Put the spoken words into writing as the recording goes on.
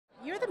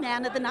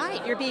man of the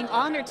night. You're being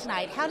honored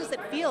tonight. How does it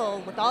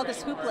feel with all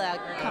this hoopla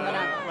coming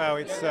up? Well,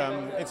 it's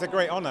a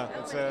great honor.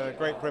 It's a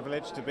great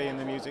privilege to be in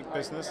the music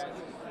business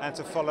and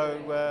to follow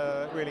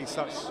really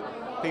such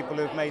people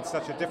who've made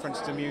such a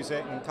difference to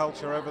music and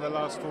culture over the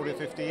last 40 or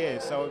 50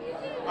 years. So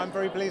I'm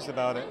very pleased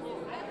about it.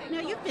 Now,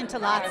 you've been to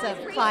lots of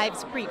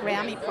Clive's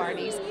pre-Grammy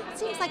parties. It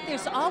seems like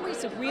there's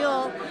always a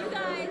real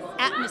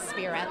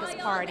atmosphere at this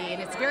party,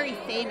 and it's very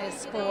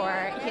famous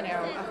for, you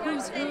know, a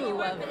who's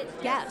who of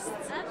guests.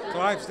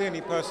 Clive's the only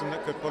person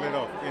that could pull it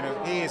off. You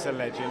know, he is a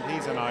legend,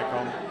 he's an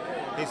icon.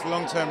 His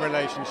long-term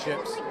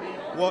relationships,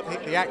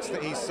 the acts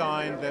that he's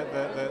signed,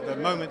 the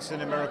moments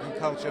in American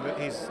culture that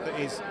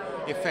he's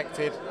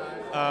affected,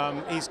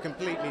 he's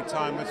completely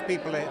timeless.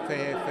 People are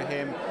here for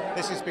him.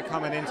 This has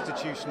become an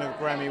institution of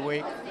Grammy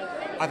Week.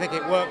 I think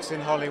it works in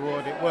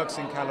Hollywood, it works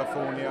in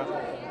California,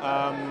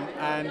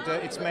 and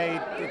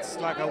it's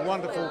like a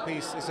wonderful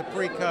piece. It's a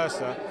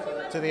precursor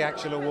to the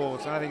actual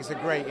awards, and I think it's a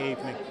great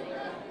evening.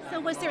 So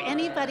was there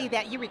anybody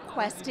that you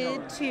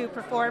requested to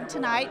perform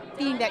tonight,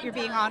 being that you're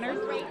being honored?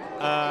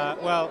 I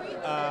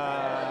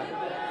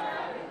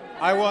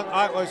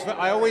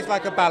always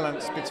like a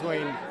balance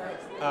between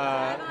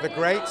the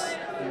greats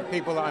and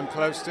people that I'm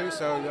close to,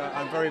 so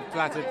I'm very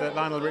flattered that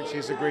Lionel Richie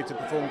has agreed to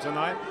perform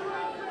tonight.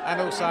 And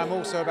also, I'm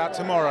also about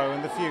tomorrow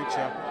and the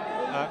future,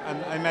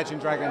 and Imagine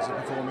Dragons are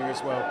performing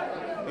as well,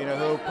 you know,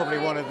 who are probably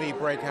one of the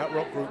breakout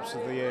rock groups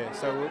of the year.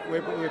 So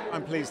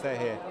I'm pleased they're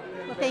here.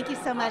 Well, thank you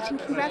so much, and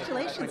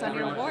congratulations on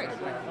your award.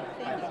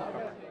 Thank you.